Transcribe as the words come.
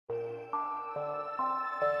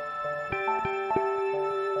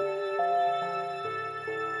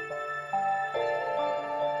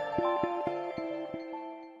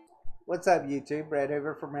What's up, YouTube? Brett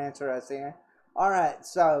Hoover from RANTS here. Alright,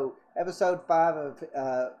 so episode 5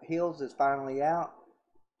 of Heels is finally out.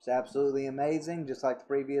 It's absolutely amazing, just like the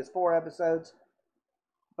previous 4 episodes.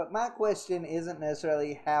 But my question isn't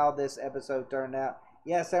necessarily how this episode turned out.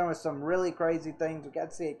 Yes, there were some really crazy things. We got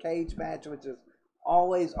to see a cage match, which is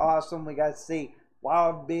always awesome. We got to see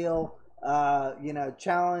Wild Bill,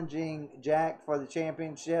 challenging Jack for the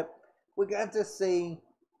championship. We got to see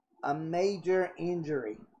a major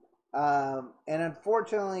injury. And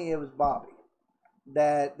unfortunately, it was Bobby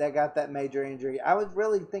that got that major injury. I was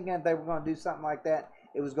really thinking that they were going to do something like that.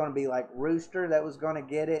 It was going to be like Rooster that was going to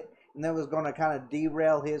get it, and that was going to kind of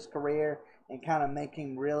derail his career and kind of make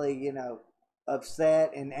him really,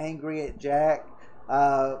 upset and angry at Jack.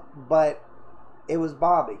 But it was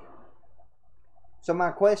Bobby. So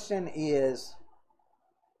my question is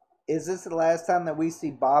this the last time that we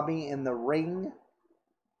see Bobby in the ring?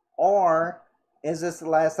 Or is this the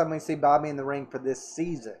last time we see Bobby in the ring for this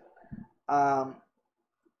season? Look,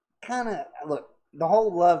 the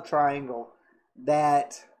whole love triangle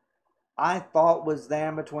that I thought was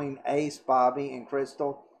there between Ace, Bobby, and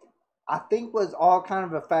Crystal, I think was all kind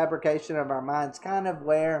of a fabrication of our minds, kind of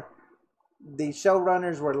where the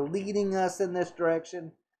showrunners were leading us in this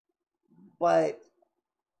direction. But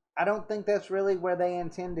I don't think that's really where they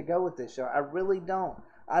intend to go with this show. I really don't.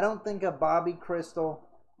 I don't think a Bobby-Crystal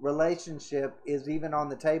relationship is even on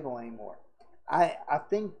the table anymore. I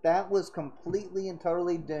think that was completely and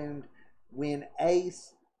totally doomed when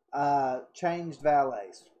Ace changed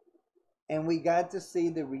valets. And we got to see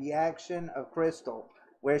the reaction of Crystal,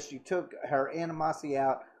 where she took her animosity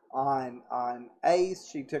out on Ace.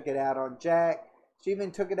 She took it out on Jack. She even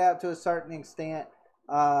took it out to a certain extent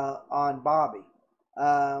on Bobby.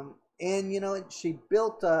 She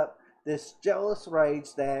built up this jealous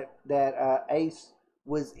rage that Ace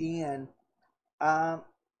was in, and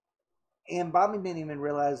Bobby didn't even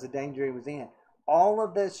realize the danger he was in. All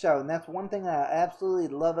of this show, and that's one thing that I absolutely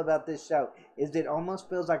love about this show, is it almost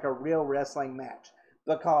feels like a real wrestling match,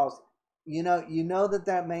 because you know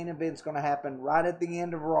that main event's going to happen right at the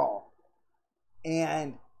end of Raw,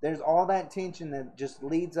 and there's all that tension that just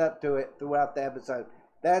leads up to it throughout the episode.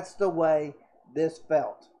 That's the way this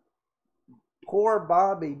felt. Poor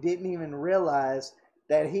Bobby didn't even realize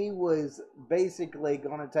that he was basically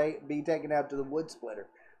going to be taken out to the wood splitter.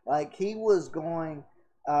 Like, he was going,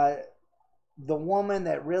 the woman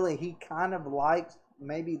that really he kind of likes,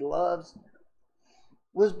 maybe loves,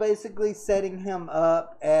 was basically setting him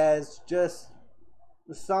up as just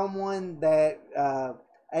someone that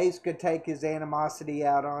Ace could take his animosity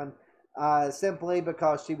out on, simply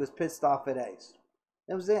because she was pissed off at Ace.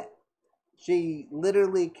 That was it. She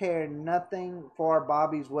literally cared nothing for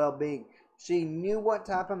Bobby's well-being. She knew what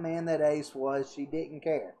type of man that Ace was. She didn't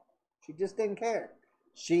care. She just didn't care.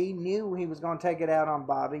 She knew he was going to take it out on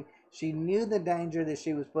Bobby. She knew the danger that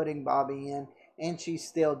she was putting Bobby in, and she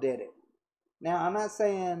still did it. Now, I'm not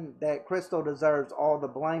saying that Crystal deserves all the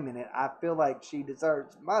blame in it. I feel like she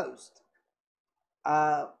deserves most.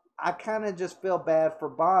 I kind of just feel bad for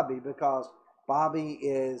Bobby, because Bobby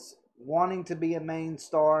is wanting to be a main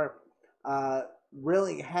star,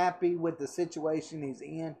 really happy with the situation he's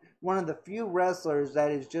in. One of the few wrestlers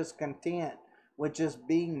that is just content with just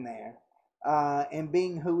being there, and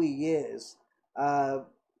being who he is. And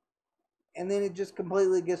then it just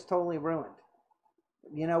completely gets totally ruined.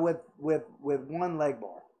 With one leg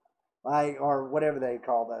bar, or whatever they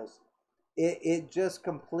call those. It just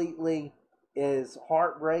completely is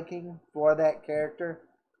heartbreaking for that character.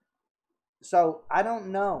 So I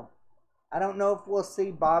don't know. I don't know if we'll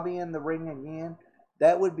see Bobby in the ring again.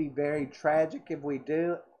 That would be very tragic if we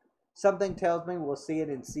do. Something tells me we'll see it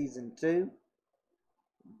in season 2.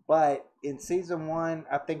 But in season 1,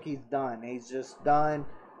 I think he's done. He's just done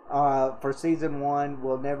for season 1.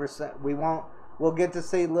 We'll get to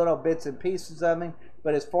see little bits and pieces of him.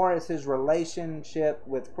 But as far as his relationship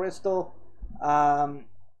with Crystal,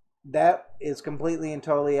 that is completely and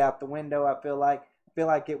totally out the window. I feel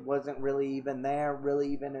like it wasn't really even there, really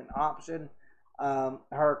even an option.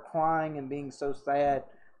 Her crying and being so sad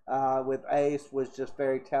with Ace was just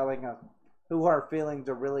very telling of who her feelings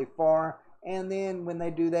are really for. And then when they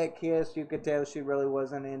do that kiss, you could tell she really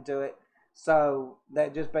wasn't into it. So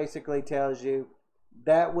that just basically tells you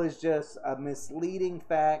that was just a misleading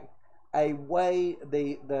fact, a way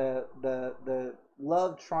the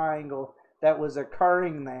love triangle that was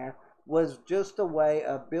occurring there was just a way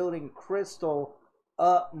of building Crystal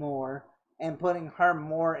up more and putting her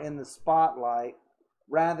more in the spotlight,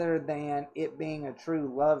 rather than it being a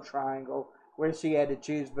true love triangle where she had to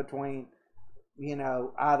choose between,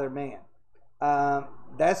 either man.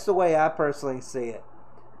 That's the way I personally see it.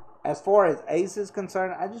 As far as Ace is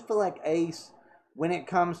concerned, I just feel like Ace, when it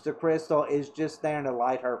comes to Crystal, is just there to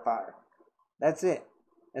light her fire. That's it.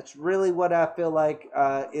 That's really what I feel like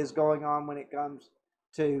is going on when it comes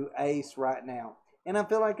to Ace right now. And I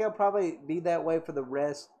feel like it'll probably be that way for the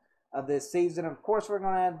rest of this season. Of course, we're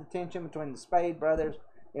going to have the tension between the Spade brothers.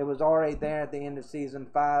 It was already there at the end of season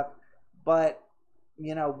 5. But,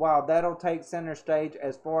 you know, while that'll take center stage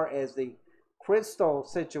as far as the Crystal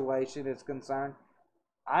situation is concerned,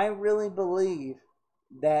 I really believe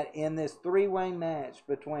that in this three-way match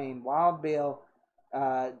between Wild Bill,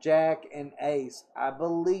 Jack, and Ace, I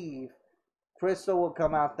believe Crystal will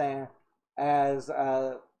come out there as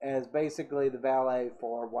basically the valet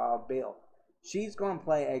for Wild Bill. She's going to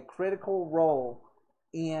play a critical role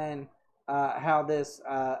in how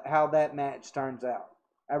that match turns out.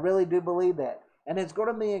 I really do believe that, and it's going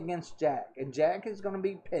to be against Jack, and Jack is going to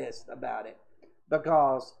be pissed about it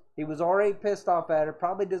because he was already pissed off at her.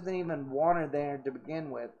 Probably doesn't even want her there to begin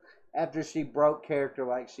with after she broke character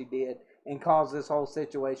like she did and caused this whole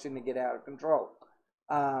situation to get out of control.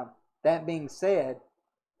 That being said,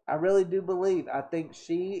 I really do believe, I think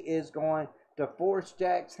she is going to force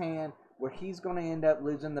Jack's hand where he's going to end up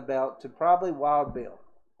losing the belt to probably Wild Bill.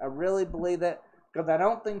 I really believe that because I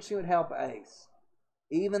don't think she would help Ace.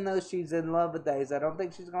 Even though she's in love with Ace, I don't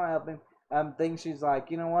think she's going to help him. I think she's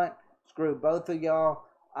like, you know what? Screw both of y'all.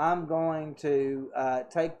 I'm going to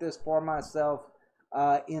take this for myself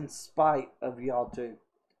in spite of y'all two.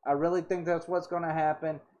 I really think that's what's going to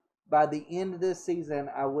happen. By the end of this season,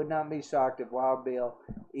 I would not be shocked if Wild Bill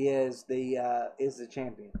is the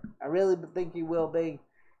champion. I really think he will be.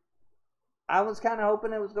 I was kind of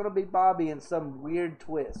hoping it was going to be Bobby in some weird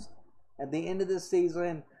twist. At the end of this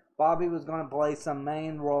season, Bobby was going to play some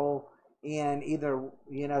main role in either,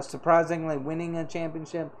 you know, surprisingly winning a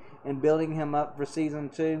championship and building him up for season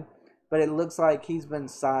 2. But it looks like he's been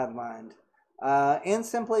sidelined. And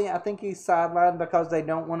simply, I think he's sidelined because they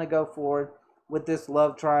don't want to go forward with this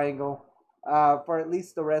love triangle for at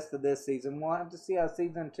least the rest of this season. We'll have to see how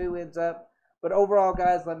season 2 ends up. But overall,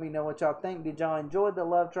 guys, let me know what y'all think. Did y'all enjoy the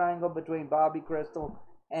love triangle between Bobby, Crystal,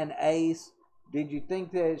 and Ace? Did you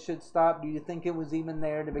think that it should stop? Do you think it was even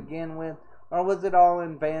there to begin with? Or was it all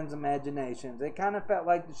in fans' imaginations? It kind of felt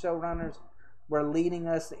like the showrunners were leading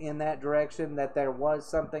us in that direction, that there was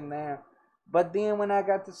something there. But then when I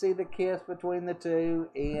got to see the kiss between the two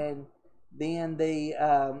and then the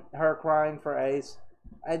her crying for Ace,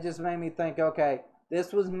 it just made me think, okay,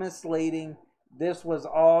 this was misleading. This was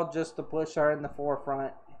all just to push her in the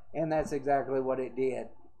forefront, and that's exactly what it did.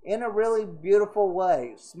 In a really beautiful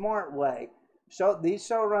way, smart way. These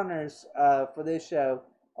showrunners for this show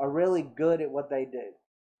are really good at what they do.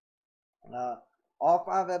 All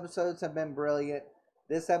 5 episodes have been brilliant.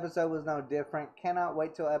 This episode was no different. Cannot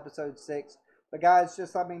wait till episode 6. But guys,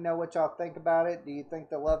 just let me know what y'all think about it. Do you think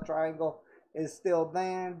the love triangle is still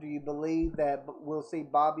there? Do you believe that we'll see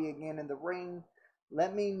Bobby again in the ring?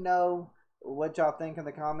 Let me know what y'all think in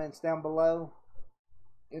the comments down below.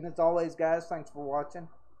 And as always, guys, thanks for watching.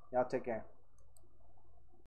 Y'all take care.